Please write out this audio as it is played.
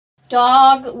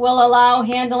Dog will allow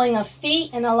handling of feet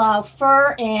and allow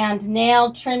fur and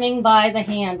nail trimming by the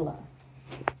handler.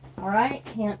 All right,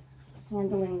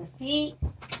 handling the feet,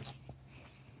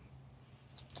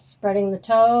 spreading the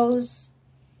toes,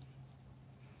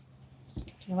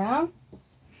 around,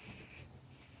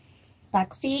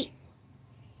 back feet,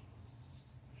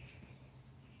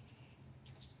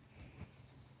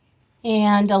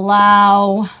 and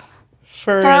allow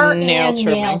fur and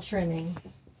nail trimming.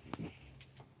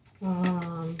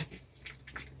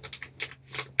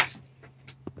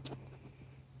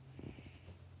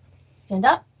 Stand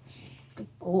up.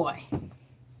 Good boy.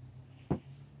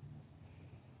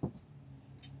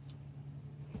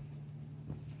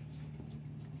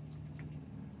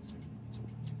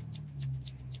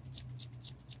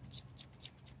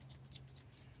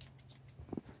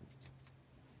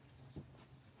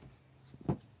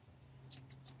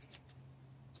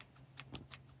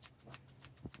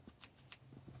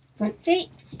 Front feet.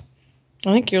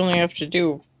 I think you only have to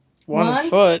do one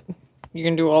foot. You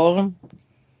can do all of them.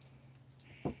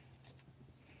 I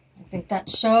think that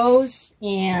shows.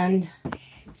 And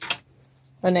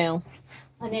a nail.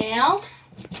 A nail.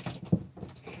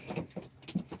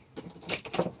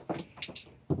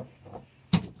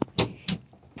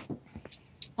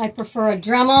 I prefer a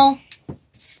Dremel.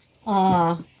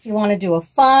 If you want to do a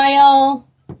file,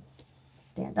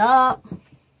 stand up.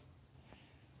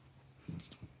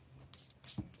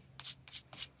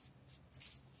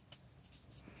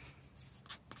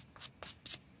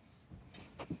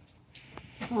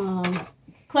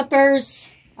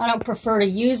 Clippers, I don't prefer to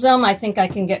use them. I think I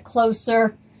can get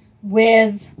closer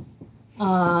with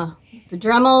the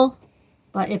Dremel.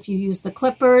 But if you use the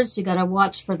clippers, you got to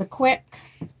watch for the quick.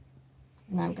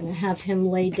 And I'm going to have him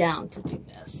lay down to do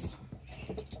this.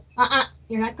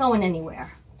 You're not going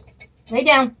anywhere. Lay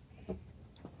down.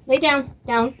 Lay down.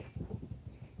 Down.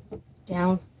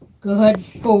 Down. Good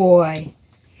boy.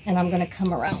 And I'm going to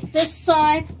come around this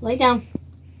side. Lay down.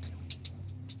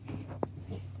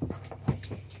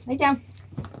 Lay down.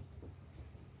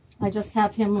 I just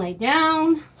have him lay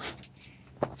down.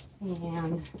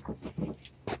 And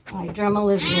I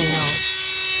Dremel his nails.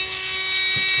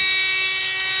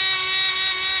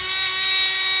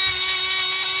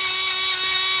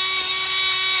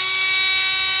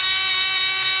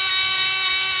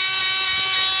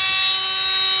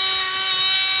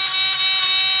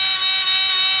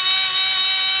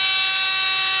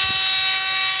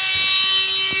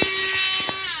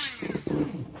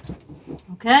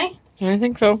 Okay? I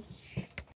think so.